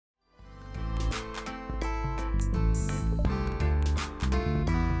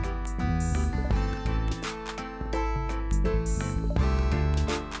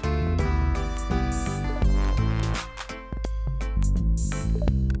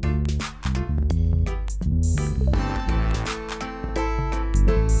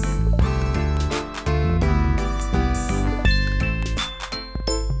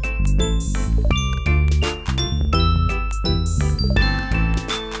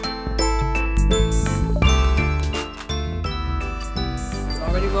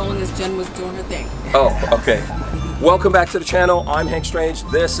Jen was doing her thing. Oh, okay. Welcome back to the channel. I'm Hank Strange.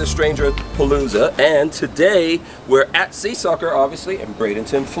 This is Stranger Palooza, and today we're at Seasucker, obviously, in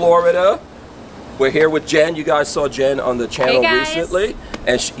Bradenton, Florida. We're here with Jen. You guys saw Jen on the channel recently,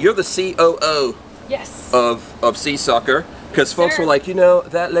 and you're the COO. Yes. Of Seasucker, because folks were like, you know,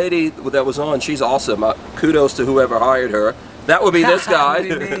 that lady that was on, she's awesome. Kudos to whoever hired her. That would be this guy.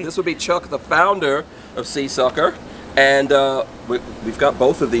 This would be Chuck, the founder of Seasucker. And we've got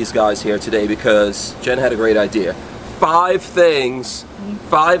both of these guys here today because Jen had a great idea. 5 things,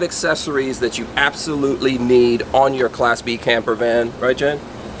 5 accessories that you absolutely need on your Class B camper van. Right, Jen?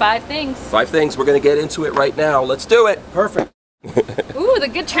 5 things. 5 things. We're going to get into it right now. Let's do it. Perfect. Ooh, the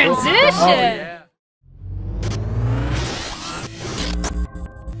good transition. Oh, yeah.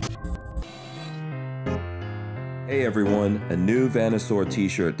 Hey everyone, a new Vanasaur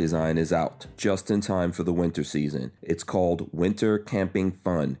t-shirt design is out, just in time for the winter season. It's called Winter Camping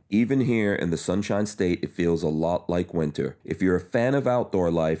Fun. Even here in the Sunshine State, it feels a lot like winter. If you're a fan of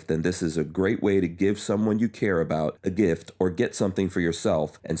outdoor life, then this is a great way to give someone you care about a gift or get something for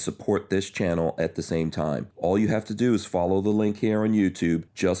yourself and support this channel at the same time. All you have to do is follow the link here on YouTube,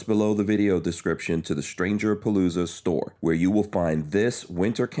 just below the video description to the Stranger Palooza store, where you will find this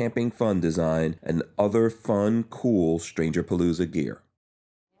Winter Camping Fun design and other fun, cool Stranger Palooza gear.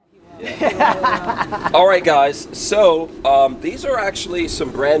 All right, guys. So these are actually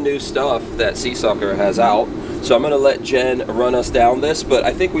some brand new stuff that Seasucker has out. So I'm going to let Jen run us down this, but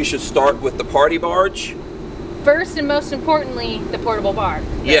I think we should start with the party barge. First and most importantly, the portable bar.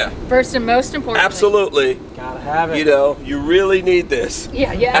 Yeah. First and most importantly. Absolutely. Gotta have it. You know, you really need this.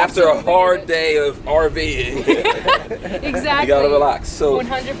 Yeah, yeah. After a hard day of RVing. Exactly. You gotta relax. So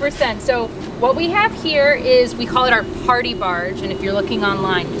 100%. So what we have here is, we call it our party barge, and if you're looking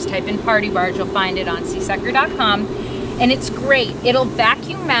online, just type in party barge, you'll find it on seasucker.com, and it's great. It'll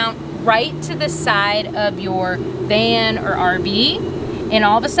vacuum mount right to the side of your van or RV, and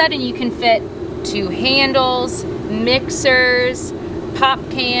all of a sudden you can fit 2 handles, mixers, pop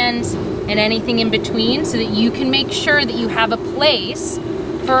cans, and anything in between, so that you can make sure that you have a place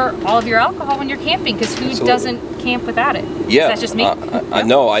for all of your alcohol when you're camping, because who doesn't camp without it? yeah, that's just me. I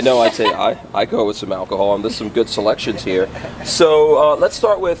know. I'd say I go with some alcohol, and there's some good selections here. So let's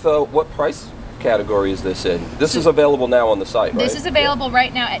start with what price category is this in? This is available now on the site, right? This is available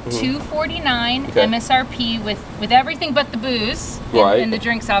right now at $249 MSRP with everything but the booze and the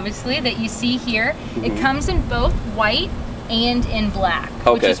drinks, obviously, that you see here. It comes in both white and in black,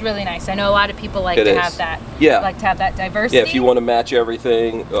 which is really nice. I know a lot of people like to have that. Yeah. Like to have that diversity. Yeah, if you want to match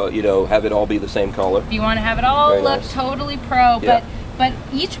everything, you know, have it all be the same color. If you want to have it all look totally pro, but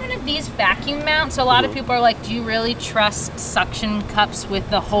each one of these vacuum mounts, so a lot of people are like, do you really trust suction cups with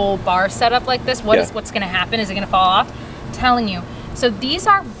the whole bar setup like this? What's going to happen? Is it going to fall off? I'm telling you. So these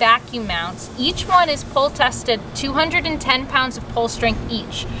are vacuum mounts. Each one is pull tested, 210 pounds of pull strength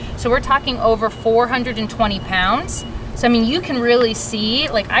each. So we're talking over 420 pounds. So I mean, you can really see,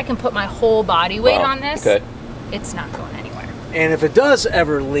 like, I can put my whole body weight on this. Okay. It's not going anywhere. And if it does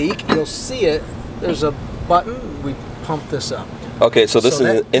ever leak, you'll see it. There's a button. We pump this up. Okay, so this is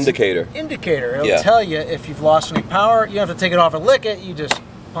an indicator. Indicator. It'll tell you if you've lost any power. You don't have to take it off and lick it. You just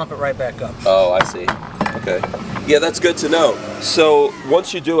pump it right back up. Oh, I see. Okay. Yeah, that's good to know. So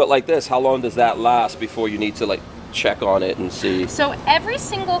once you do it like this, how long does that last before you need to, like, check on it and see? So every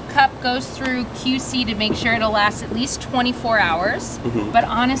single cup goes through QC to make sure it'll last at least 24 hours. But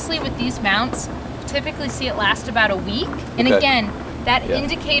honestly, with these mounts, typically see it last about a week. And again, that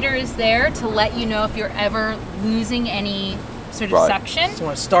indicator is there to let you know if you're ever losing any sort of suction. So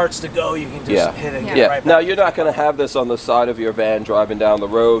when it starts to go, you can just hit it and get right back. Now, you're not going to have this on the side of your van driving down the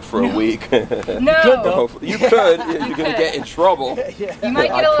road for a week. No. You could. You're going to get in trouble. You might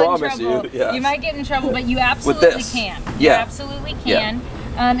get a little in trouble. You might get in trouble, but you absolutely can. You absolutely can.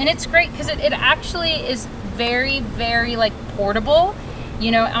 And it's great because it actually is very, very, like, portable.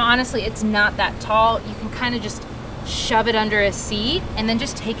 You know, honestly, it's not that tall. You can kind of just shove it under a seat and then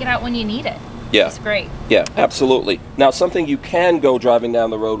just take it out when you need it. Yeah. It's great. Yeah, absolutely. Now, something you can go driving down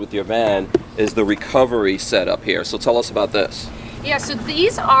the road with your van is the recovery setup here. So tell us about this. Yeah, so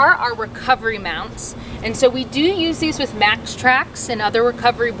these are our recovery mounts. And so we do use these with Max Tracks and other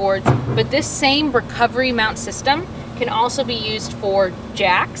recovery boards, but this same recovery mount system can also be used for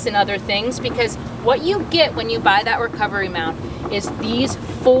jacks and other things, because what you get when you buy that recovery mount is these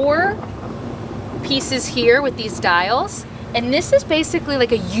 4 pieces here with these dials. And this is basically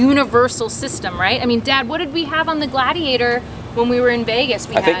like a universal system, right? I mean, Dad, what did we have on the Gladiator when we were in Vegas,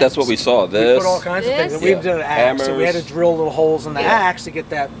 I think that's what we saw. This. We put all kinds of things. This. We did an axe, so we had to drill little holes in the Yeah. axe to get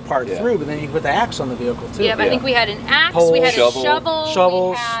that part through. But then you can put the axe on the vehicle too. Yeah, I think we had an axe, Poles, we had shovel. a shovel,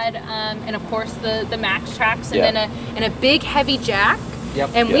 Shovels. we had, and of course the max tracks, and Yeah. then a big heavy jack. Yep.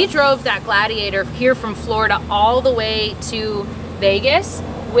 And we Yeah. drove that Gladiator here from Florida all the way to Vegas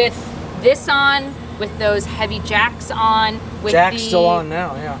with this on, with those heavy jacks on. With Jack's still on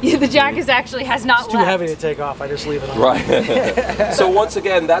now, yeah. Yeah, the jack has not It's too left. heavy to take off. I just leave it on. Right. So once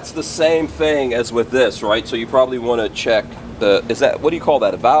again, that's the same thing as with this, right? So you probably want to check is that, what do you call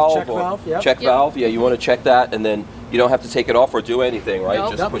that, a valve? Check valve, yep. Check valve, yeah, you want to check that, and then you don't have to take it off or do anything, right?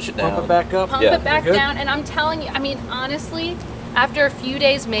 Nope. Just push it down. Pump it back up. Pump Yeah. it back Good. down, and I'm telling you, I mean, honestly, after a few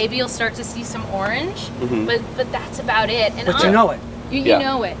days, maybe you'll start to see some orange, but that's about it. And But you know it. You Yeah.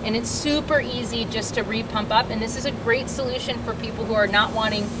 know it, and it's super easy just to re-pump up, and this is a great solution for people who are not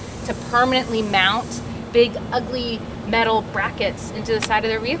wanting to permanently mount big, ugly metal brackets into the side of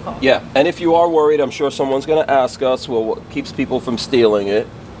their vehicle. Yeah, and if you are worried, I'm sure someone's going to ask us, well, what keeps people from stealing it?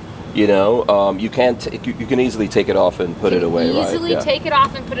 You know, you can easily take it off and put it away, right? Easily take it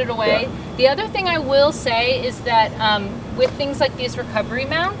off and put it away. Yeah. The other thing I will say is that with things like these recovery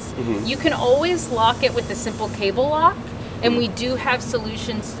mounts, you can always lock it with a simple cable lock. And we do have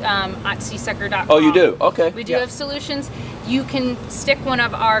solutions at Seasucker.com. Oh, you do? Okay. We do have solutions. You can stick one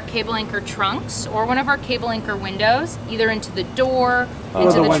of our cable anchor trunks or one of our cable anchor windows either into the door,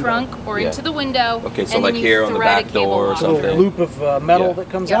 into the window. trunk, or Yeah. into the window. Okay, so and like then you here on the thread a back cable door or lock. A little something. loop of metal Yeah. that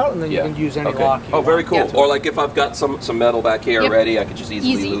comes Yeah. out, and then you can use any Okay. lock. you Oh, very want. cool. Yeah. Or like if I've got some metal back here Yep. already, I could just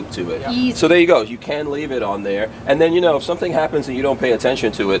easily Easy. loop to it. Easy. So there you go. You can leave it on there. And then, you know, if something happens and you don't pay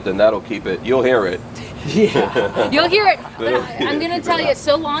attention to it, then that'll keep it. You'll hear it. Yeah. You'll hear it. But I'm going to tell you,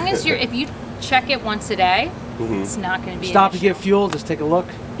 so long as if you check it once a day, it's not going to be Stop an to issue. get fuel. Just take a look.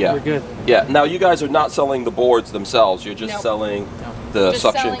 Yeah. You're good. Yeah. Now, you guys are not selling the boards themselves. You're just Nope. selling the Just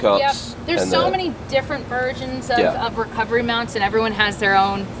suction selling- cups. Yep. There's and so the- many different versions of, Yeah. of recovery mounts, and everyone has their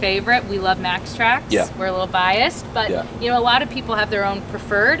own favorite. We love Max Tracks. Yeah. We're a little biased, but Yeah. you know, a lot of people have their own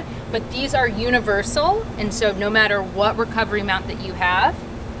preferred. But these are universal, and so no matter what recovery mount that you have,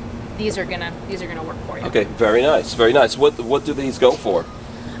 these are gonna work for you. Okay, very nice, very nice. What do these go for?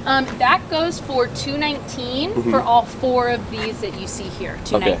 That goes for $219 for all 4 of these that you see here.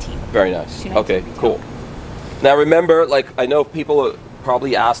 $219. Okay, very nice. $219 Okay, retail. cool. Now remember, like, I know people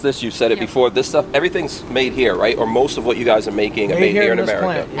probably asked this, you said it Yep. before, this stuff, everything's made here, right? Or most of what you guys are making are Made made here in this America.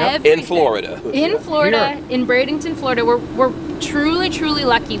 plant, yep. Everything. In Florida. In Florida, Here. in Bradenton, Florida, we're truly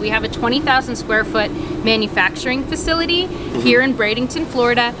lucky. We have a 20,000 square foot manufacturing facility here in Bradenton,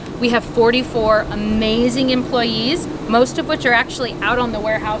 Florida. We have 44 amazing employees, most of which are actually out on the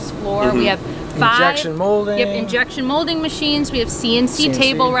warehouse floor. We have 5 Injection molding. Yep, injection molding machines. We have CNC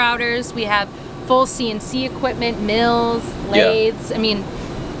table routers. We have full CNC equipment, mills, lathes. I mean,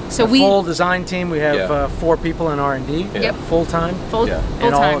 so we full design team. We have Yeah. 4 people in R&D. Yep. Full time. full Yeah.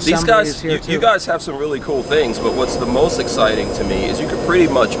 And all time. of These Assembly guys, is here you too. guys have some really cool things, but what's the most exciting to me is you can pretty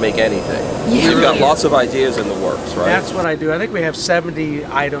much make anything. Yeah. You've got lots of ideas in the works, right? That's what I do. I think we have 70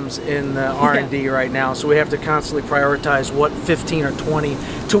 items in the R&D right now, so we have to constantly prioritize what 15 or 20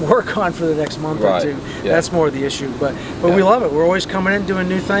 to work on for the next month Right. or two. Yeah. That's more the issue, but Yeah. we love it. We're always coming in doing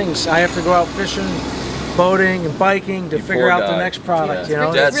new things. I have to go out fishing, boating, and biking to You figure poor out the guy. next product. Yeah. You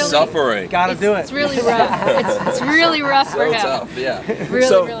know, That's really- suffering. got to do it. It's really rough. it's really rough for So him. tough, yeah. Really,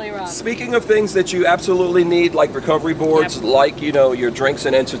 so, really rough. Speaking of things that you absolutely need, like recovery boards, Yep. like, you know, your drinks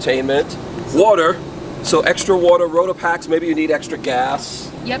and entertainment, water. So extra water, RotoPax, maybe you need extra gas.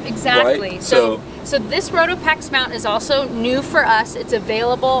 Yep, exactly. Right? So this RotoPax mount is also new for us. It's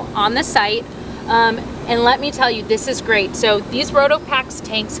available on the site. And let me tell you, this is great. So these RotoPax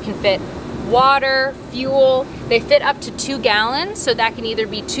tanks can fit water, fuel. They fit up to 2 gallons, so that can either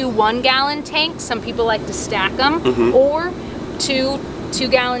be 2 1-gallon tanks. Some people like to stack them, or 2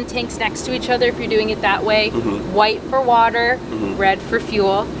 2-gallon tanks next to each other if you're doing it that way. White for water, red for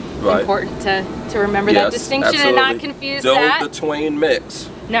fuel. Right. Important to remember that distinction and not confuse Don't that. the twain mix.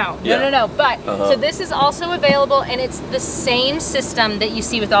 No. Yeah. But so this is also available, and it's the same system that you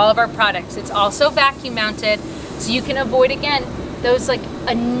see with all of our products. It's also vacuum mounted, so you can avoid, again, those like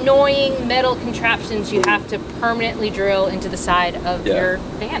annoying metal contraptions you have to permanently drill into the side of your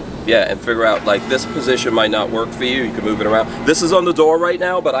van. Yeah, and figure out, like, this position might not work for you. You can move it around. This is on the door right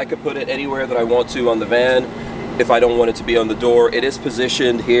now, but I could put it anywhere that I want to on the van if I don't want it to be on the door. It is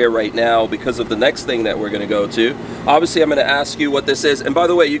positioned here right now because of the next thing that we're going to go to. Obviously, I'm going to ask you what this is. And by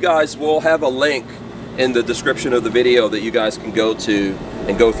the way, you guys will have a link in the description of the video that you guys can go to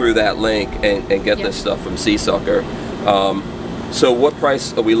and go through that link and get this stuff from Seasucker. So what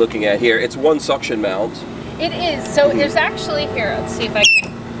price are we looking at here? It's one suction mount. It is. So there's actually, here, let's see if I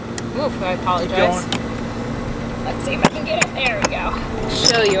can, oof, I apologize. Let's see if I can get it. There we go.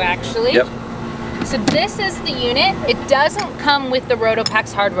 Show you actually. Yep. So this is the unit. It doesn't come with the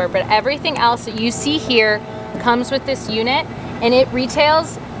RotoPax hardware, but everything else that you see here comes with this unit, and it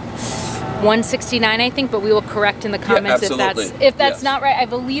retails $169, I think, but we will correct in the comments if that's not right. I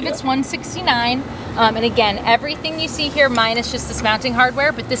believe it's $169. And again, everything you see here minus just this mounting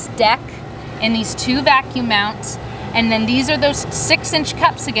hardware, but this deck and these 2 vacuum mounts, and then these are those 6-inch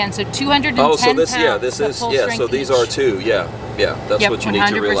cups again, so 210 Oh, so this, pounds. this is, so these are 2, that's what you need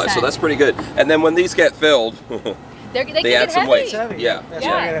to 100%. realize. So that's pretty good. And then when these get filled, they add some weight. Heavy. Yeah. That's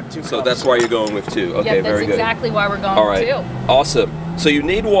why I gotta have 2 So cups. that's why you're going with 2. Okay, Yep, very good. That's exactly why we're going All right, with 2. awesome. So you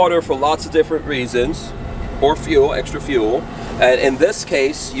need water for lots of different reasons, or fuel, extra fuel. And in this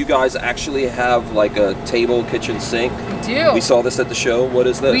case, you guys actually have like a table kitchen sink. We do. We saw this at the show. What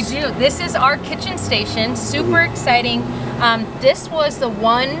is this? We do. This is our kitchen station. Super exciting. This was the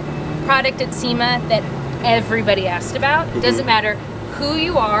one product at SEMA that everybody asked about. Doesn't matter who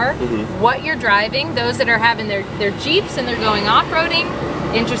you are, what you're driving. Those that are having their Jeeps and they're going off-roading,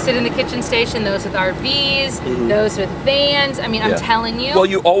 interested in the kitchen station, those with RVs, those with vans. I mean, I'm telling you. Well,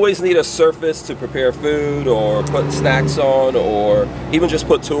 you always need a surface to prepare food or put snacks on, or even just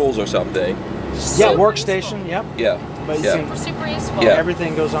put tools or something. Yeah, workstation, yep. Yeah. But you Super, can, super useful. Yeah.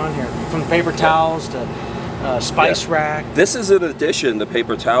 everything goes on here, from paper towels to spice rack. This is an addition. The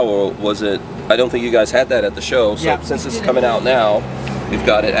paper towel wasn't, I don't think you guys had that at the show, so since it's coming out now, we've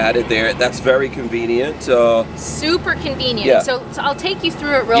got it added there. That's very convenient. Super convenient. Yeah. So I'll take you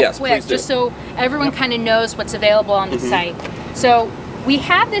through it real quick, just so everyone kind of knows what's available on the site. So we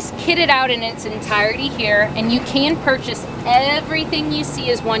have this kitted out in its entirety here, and you can purchase everything you see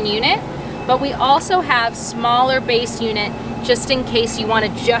as one unit, but we also have smaller base unit just in case you want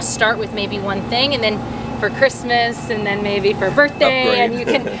to just start with maybe one thing, and then for Christmas, and then maybe for birthday, and you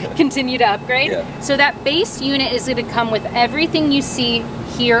can continue to upgrade. So that base unit is going to come with everything you see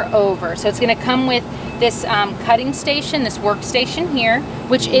here over. So it's going to come with this cutting station, this workstation here,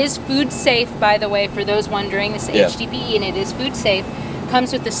 which is food safe, by the way, for those wondering. This is HDPE and it is food safe.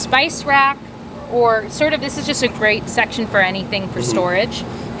 Comes with the spice rack, or sort of, this is just a great section for anything for storage.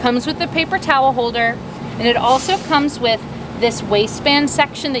 Comes with the paper towel holder, and it also comes with this waistband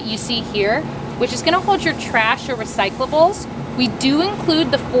section that you see here, which is going to hold your trash or recyclables. We do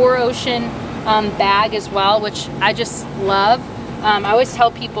include the 4Ocean bag as well, which I just love. I always tell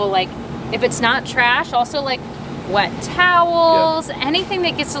people, like, if it's not trash, also like wet towels, anything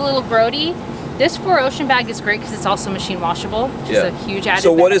that gets a little grody, this 4Ocean bag is great because it's also machine washable, which is a huge added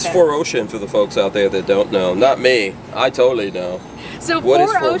So what is benefit. 4Ocean for the folks out there that don't know? Not me. I totally know. So What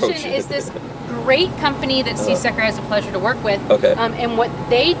is 4Ocean is this great company that Seasucker has the pleasure to work with. And what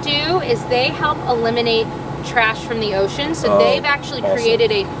they do is they help eliminate trash from the ocean. So they've actually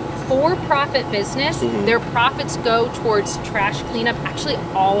created a for-profit business. Their profits go towards trash cleanup actually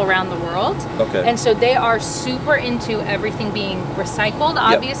all around the world. And so they are super into everything being recycled,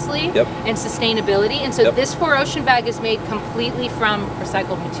 obviously, and sustainability. And so this 4Ocean bag is made completely from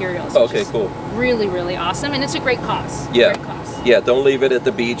recycled materials. Okay, cool. Really, really awesome. And it's a great cause. Yeah. Great cause. Yeah, don't leave it at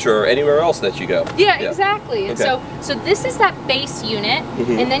the beach or anywhere else that you go. Yeah, exactly. And so this is that base unit,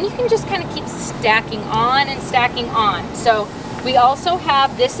 and then you can just kind of keep stacking on and stacking on. So we also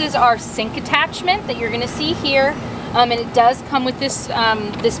have, this is our sink attachment that you're going to see here, and it does come with this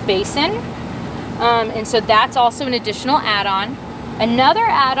this basin, and so that's also an additional add-on. Another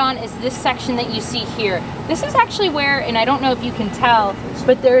add-on is this section that you see here. This is actually where, and I don't know if you can tell,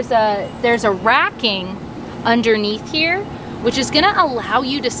 but there's a racking underneath here, which is going to allow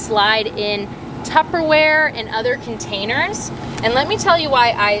you to slide in Tupperware and other containers. And let me tell you why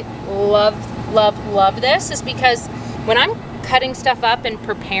I love this, is because when I'm cutting stuff up and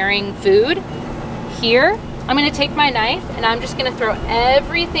preparing food here, I'm going to take my knife and I'm just going to throw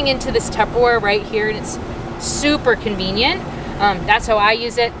everything into this Tupperware right here, and it's super convenient. That's how I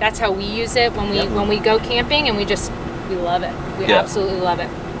use it. That's how we use it when we go camping, and we love it. We absolutely love it.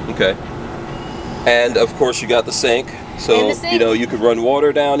 Okay. And of course you got the sink. So, you know, you could run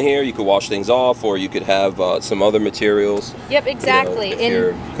water down here, you could wash things off, or you could have some other materials. Yep, exactly. You know,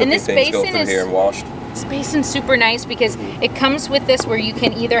 and this basin basin is here and washed. This basin's super nice because it comes with this where you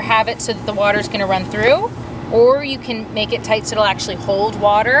can either have it so that the water's going to run through, or you can make it tight so it'll actually hold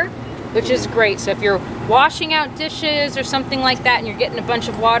water, which is great. So if you're washing out dishes or something like that and you're getting a bunch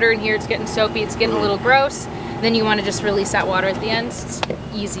of water in here, it's getting soapy, it's getting a little gross, then you want to just release that water at the end. It's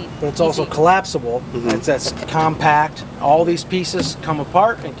easy. But it's also collapsible. That's compact. All these pieces come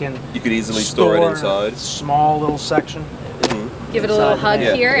apart and can you could easily store it inside. Small little section. Give it a little hug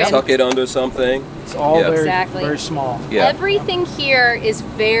here. And tuck it under something. It's all very small. Yeah. Everything here is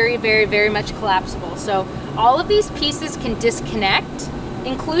very, very, very much collapsible. So all of these pieces can disconnect,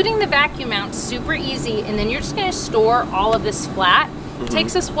 including the vacuum mount, super easy. And then you're just going to store all of this flat. It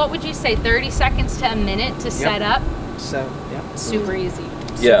takes us, what would you say, 30 seconds to a minute to set up? So, super easy.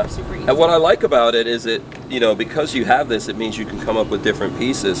 Super easy. And what I like about it is because you have this, it means you can come up with different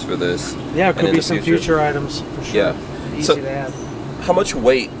pieces for this. Yeah, it could be some future items for sure. Yeah. Easy to add. How much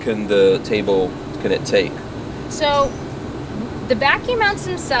weight can the table take? So the vacuum mounts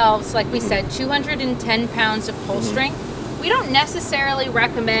themselves, like we said, 210 pounds of pull strength. We don't necessarily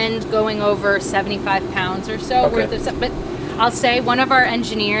recommend going over 75 pounds or so worth of stuff, but I'll say one of our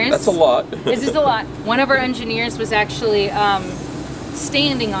engineers. That's a lot. This is a lot. One of our engineers was actually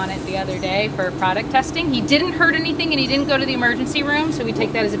standing on it the other day for product testing. He didn't hurt anything and he didn't go to the emergency room, so we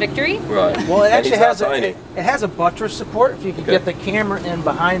take that as a victory. Right. Well, it actually has a buttress support. If you can get the camera in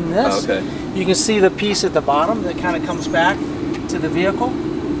behind this, you can see the piece at the bottom that kind of comes back to the vehicle.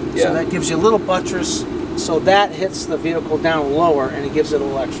 Yeah. So that gives you a little buttress. So that hits the vehicle down lower and it gives it a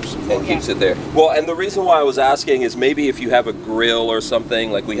little extra support. And keeps it there. Well, and the reason why I was asking is maybe if you have a grill or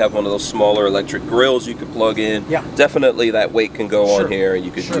something, like we have one of those smaller electric grills you could plug in, definitely that weight can go on here and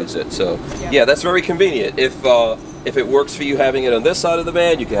you could use it. So yeah, that's very convenient. If it works for you having it on this side of the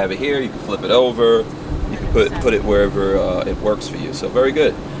van, you can have it here, you can flip it over, you can put it wherever it works for you. So very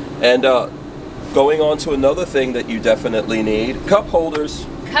good. And going on to another thing that you definitely need, cup holders.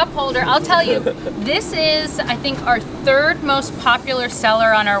 Cup holder. I'll tell you, this is, I think, our third most popular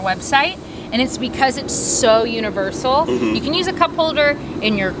seller on our website, and it's because it's so universal. You can use a cup holder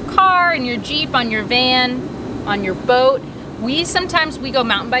in your car, in your Jeep, on your van, on your boat. Sometimes we go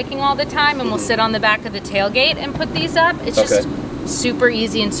mountain biking all the time, and we'll sit on the back of the tailgate and put these up. It's just super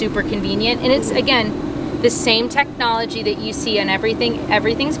easy and super convenient, and it's, again, the same technology that you see on everything.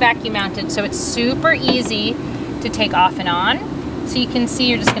 Everything's vacuum mounted, so it's super easy to take off and on. So you can see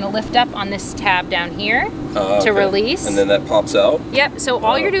you're just going to lift up on this tab down here to release. And then that pops out? Yep. So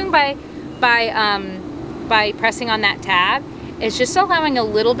all you're doing by pressing on that tab is just allowing a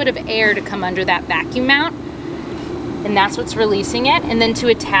little bit of air to come under that vacuum mount. And that's what's releasing it. And then to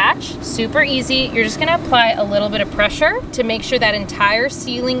attach, super easy. You're just going to apply a little bit of pressure to make sure that entire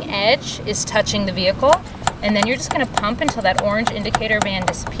ceiling edge is touching the vehicle. And then you're just going to pump until that orange indicator band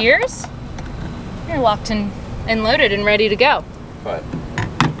disappears. You're locked and loaded and ready to go. Right.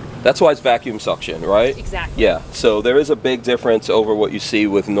 That's why it's vacuum suction, right? Exactly. Yeah. So there is a big difference over what you see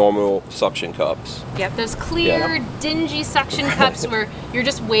with normal suction cups. Yep. Those clear, dingy suction cups where you're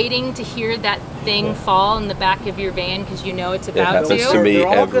just waiting to hear that thing fall in the back of your van because you know it's about to. It happens to me They're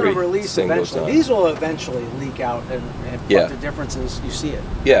all every going to release single eventually. time. These will eventually leak out, and but the difference is you see it.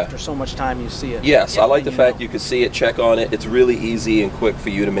 Yeah. After so much time, you see it. Yes, I like the fact you can see it, check on it. It's really easy and quick for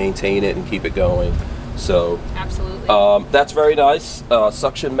you to maintain it and keep it going. So absolutely, that's very nice.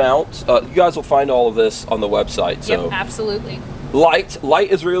 Suction mount. You guys will find all of this on the website. So yep, absolutely.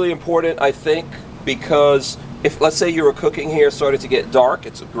 Light is really important, I think, because if let's say you were cooking here, started to get dark,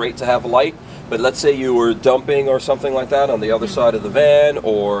 it's great to have light. But let's say you were dumping or something like that on the other side of the van,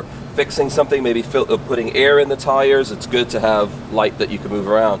 or fixing something, maybe putting air in the tires. It's good to have light that you can move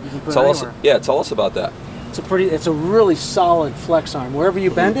around. Tell us about that. It's a really solid flex arm. Wherever you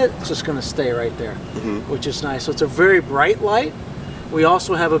bend it, it's just going to stay right there, which is nice. So it's a very bright light. We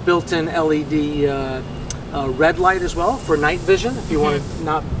also have a built-in LED red light as well for night vision. If you want to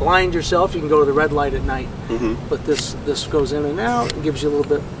not blind yourself, you can go to the red light at night. But this goes in and out and gives you a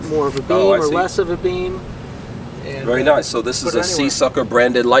little bit more of a beam or less of a beam. And, very nice. So this is a Seasucker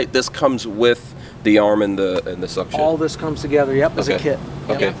branded light. This comes with the arm and the suction. All this comes together. Yep, as a kit.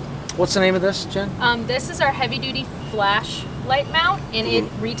 Yep. Okay. What's the name of this, Jen? This is our heavy-duty flash light mount, and it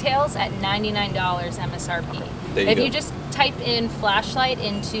retails at $99 MSRP. If you just type in flashlight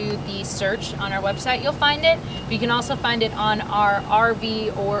into the search on our website, you'll find it. You can also find it on our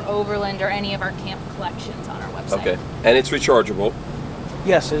RV or Overland or any of our camp collections on our website. Okay, and it's rechargeable.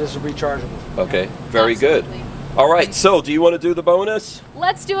 Yes, it is rechargeable. Okay, very good. All right, so do you want to do the bonus?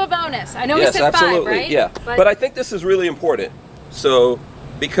 Let's do a bonus. I know we said absolutely. 5, right? Yeah, but I think this is really important. So,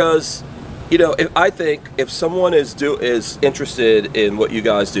 because I think if someone is interested in what you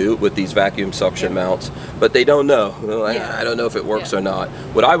guys do with these vacuum suction mounts, but they don't know, I don't know if it works or not.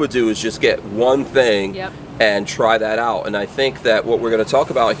 What I would do is just get one thing and try that out. And I think that what we're going to talk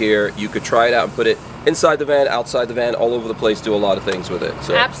about here, you could try it out and put it inside the van, outside the van, all over the place, do a lot of things with it.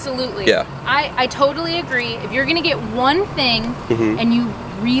 So, absolutely. Yeah. I totally agree. If you're going to get one thing and you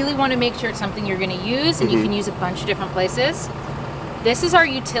really want to make sure it's something you're going to use and you can use a bunch of different places, this is our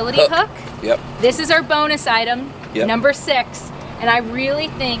utility hook. Yep. This is our bonus item, number 6. And I really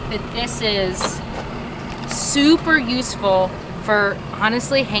think that this is super useful for,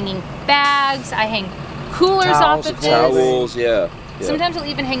 honestly, hanging bags. I hang coolers Towels, off of this. Towels, yeah. Sometimes I'll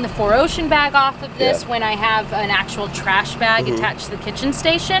even hang the 4Ocean bag off of this Yeah. when I have an actual trash bag attached to the kitchen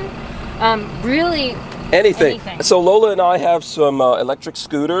station. Really, Anything. So Lola and I have some electric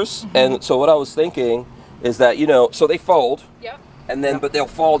scooters, and so what I was thinking is that, you know, so they fold, Yep. and then but they'll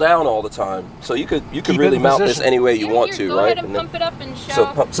fall down all the time. So you could Keep really it in mount this position. any way you want to, go right? ahead and pump it up and show. So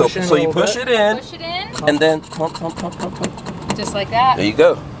pump, so Push in a so you little push bit. it in, Push it in, and then pump, pump, pump, pump, pump. just like that. There you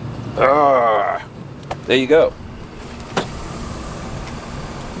go. There you go.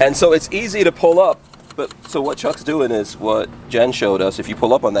 And so it's easy to pull up, but so what Chuck's doing is what Jen showed us. If you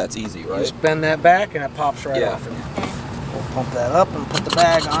pull up on that, it's easy, right? Just bend that back and it pops right Yeah. off again. We'll pump that up and put the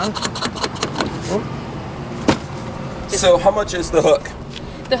bag on. So how much is the hook?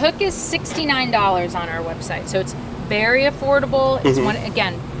 The hook is $69 on our website, so it's very affordable. It's one,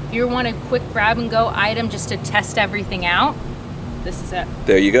 again, if you want a quick grab and go item just to test everything out, this is it.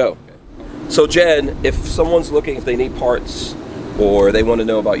 There you go. So Jen, if someone's looking, if they need parts or they want to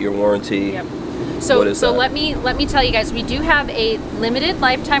know about your warranty, Yep. What So is so that? let me tell you guys, we do have a limited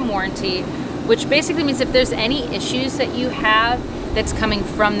lifetime warranty, which basically means if there's any issues that you have that's coming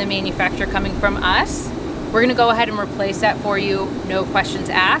from the manufacturer, coming from us, we're gonna go ahead and replace that for you, no questions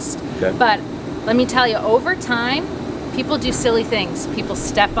asked. Okay. But let me tell you, over time, people do silly things. People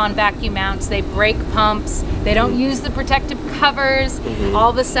step on vacuum mounts, they break pumps, they don't use the protective covers.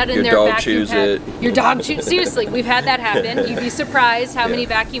 All of a sudden Your their dog vacuum chews pad, it. your dog chews. Seriously, we've had that happen. You'd be surprised how many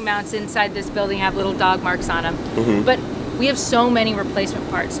vacuum mounts inside this building have little dog marks on them. But we have so many replacement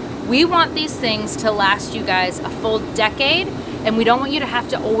parts. We want these things to last you guys a full decade, and we don't want you to have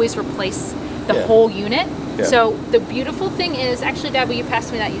to always replace the whole unit. Yeah. So the beautiful thing is, actually, Dad, will you pass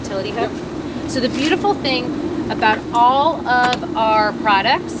me that utility hook? So the beautiful thing about all of our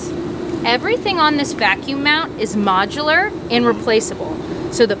products, everything on this vacuum mount is modular and replaceable.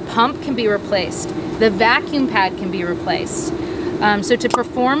 So the pump can be replaced, the vacuum pad can be replaced. So to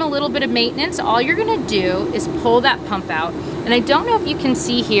perform a little bit of maintenance, all you're gonna do is pull that pump out. And I don't know if you can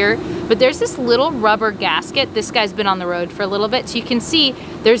see here, but there's this little rubber gasket. This guy's been on the road for a little bit, so you can see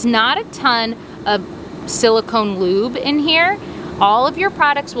there's not a ton of silicone lube in here. All of your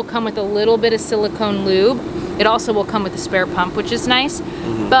products will come with a little bit of silicone lube. It also will come with a spare pump, which is nice.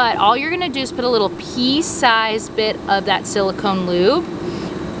 But all you're gonna do is put a little pea-sized bit of that silicone lube,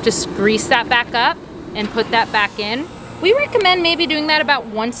 just grease that back up and put that back in. We recommend maybe doing that about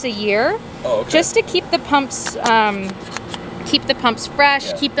once a year, just to keep the pumps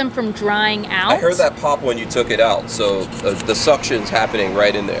fresh, keep them from drying out. I heard that pop when you took it out, so the suction's happening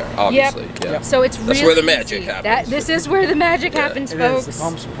right in there, obviously. Yep. So it's really That's where the magic easy. happens. This is where the magic happens, It folks. is. The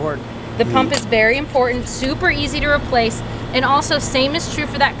pump's important. The pump is very important, super easy to replace, and also same is true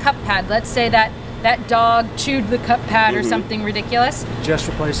for that cup pad. Let's say that dog chewed the cup pad or something ridiculous. Just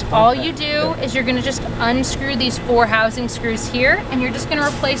replace the pump All pad. you do is you're gonna just unscrew these 4 housing screws here, and you're just gonna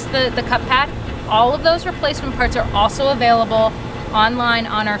replace the cup pad. All of those replacement parts are also available online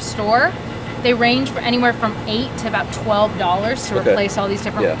on our store. They range for anywhere from $8 to about $12 to replace all these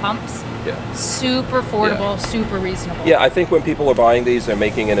different pumps. Super affordable, super reasonable. Yeah, I think when people are buying these, they're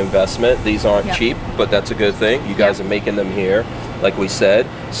making an investment. These aren't cheap, but that's a good thing. You guys are making them here, like we said.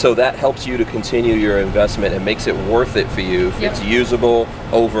 So that helps you to continue your investment and makes it worth it for you if it's usable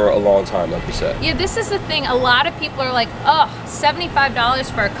over a long time, like you said. Yeah, this is the thing. A lot of people are like, oh,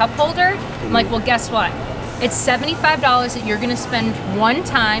 $75 for a cup holder. I'm like, well, guess what? It's $75 that you're gonna spend one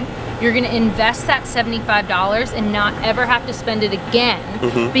time. You're gonna invest that $75 and not ever have to spend it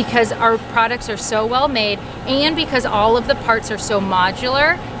again because our products are so well made and because all of the parts are so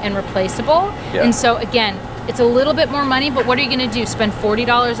modular and replaceable. And so again, it's a little bit more money, but what are you gonna do? Spend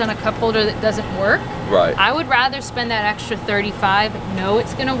 $40 on a cup holder that doesn't work? Right. I would rather spend that extra $35, know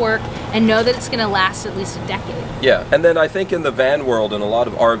it's gonna work, and know that it's gonna last at least a decade. Yeah, and then I think in the van world and a lot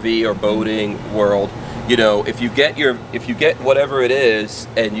of RV or boating world, you know, if you get whatever it is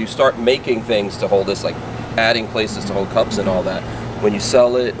and you start making things to hold this, like adding places to hold cups and all that, when you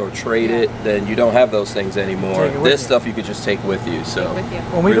sell it or trade it, then you don't have those things anymore. Take it with This you. stuff you could just take with you. So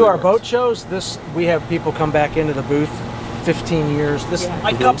When we do really our works. boat shows, we have people come back into the booth 15 years.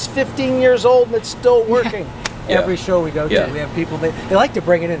 My cup's 15 years old and it's still working. Every show we go to, we have people, they like to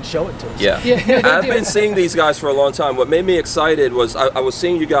bring it in and show it to us. I've been seeing these guys for a long time. What made me excited was I was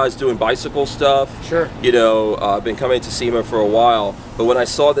seeing you guys doing bicycle stuff. Sure. You know, I've been coming to SEMA for a while, but when I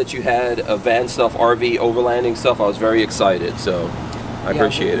saw that you had van stuff, RV overlanding stuff, I was very excited. So I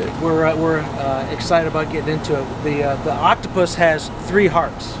appreciate it. We're excited about getting into it. The octopus has 3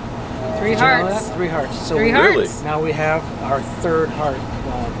 hearts. 3 Did you know hearts. that? 3 hearts. So 3 Really? hearts. now we have our 3rd heart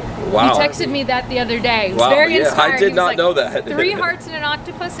going here. Wow. He texted me that the other day. It was Wow, very yeah, I inspired. did He was not like, know that. 3 hearts and an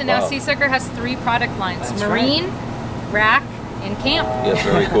octopus, and now Wow. Seasucker has 3 product lines: That's marine, rack, and camp. Yes,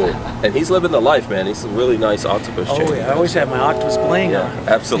 very cool. And he's living the life, man. He's a really nice octopus chain. Oh yeah, I always have my octopus bling on.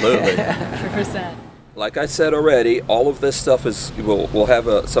 Absolutely. 100%. Like I said already, all of this stuff is, we'll have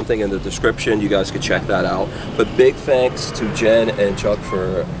something in the description. You guys can check that out. But big thanks to Jen and Chuck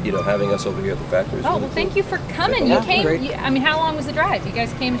for having us over here at the factory. Oh, well, thank you for coming. Yeah, You came. great. I mean, how long was the drive? You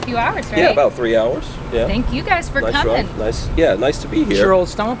guys came a few hours, right? Yeah, about 3 hours. Yeah. Thank you guys for Nice coming. drive. Nice. Yeah, nice to be It's here. your old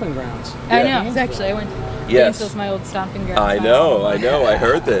stomping grounds. I Yeah. know. It's actually, I went. Yes. Gainesville's my old stomping ground. I know. I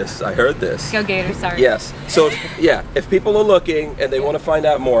heard this. Go Gators, sorry. Yes. So, if people are looking and they want to find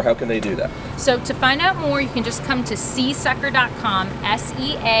out more, how can they do that? So to find out more, you can just come to seasucker.com,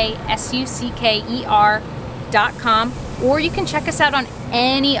 SeaSucker.com, or you can check us out on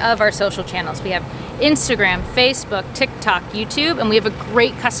any of our social channels. We have Instagram, Facebook, TikTok, YouTube, and we have a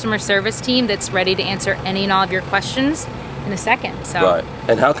great customer service team that's ready to answer any and all of your questions in a second. So Right.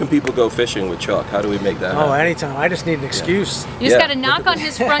 And how can people go fishing with Chuck? How do we make that Oh, happen? anytime. I just need an excuse. you just Yeah. got to knock on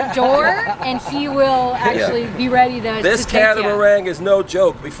his front door, and he will actually be ready to This to take ya. catamaran is no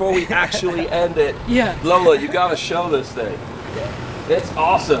joke. Before we actually end it, Yeah. Lola, you got to show this thing. It's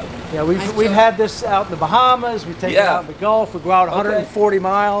awesome. Yeah, we've had this out in the Bahamas. We take it Yeah. out in the Gulf. We go out 140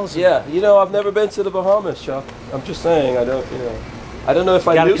 miles. Yeah, I've never been to the Bahamas, Chuck. I'm just saying, I don't know if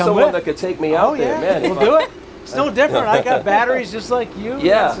I Gotta knew come someone with. that could take me Oh out yeah, there, man. we'll do it. It's no different. I got batteries just like you.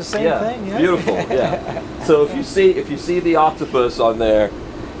 Yeah, It's the same yeah. thing. Yeah. Beautiful, yeah. So if you see the octopus on there,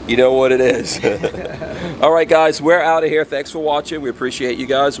 you know what it is. All right, guys, we're out of here. Thanks for watching. We appreciate you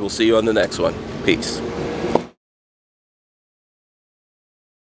guys. We'll see you on the next one. Peace.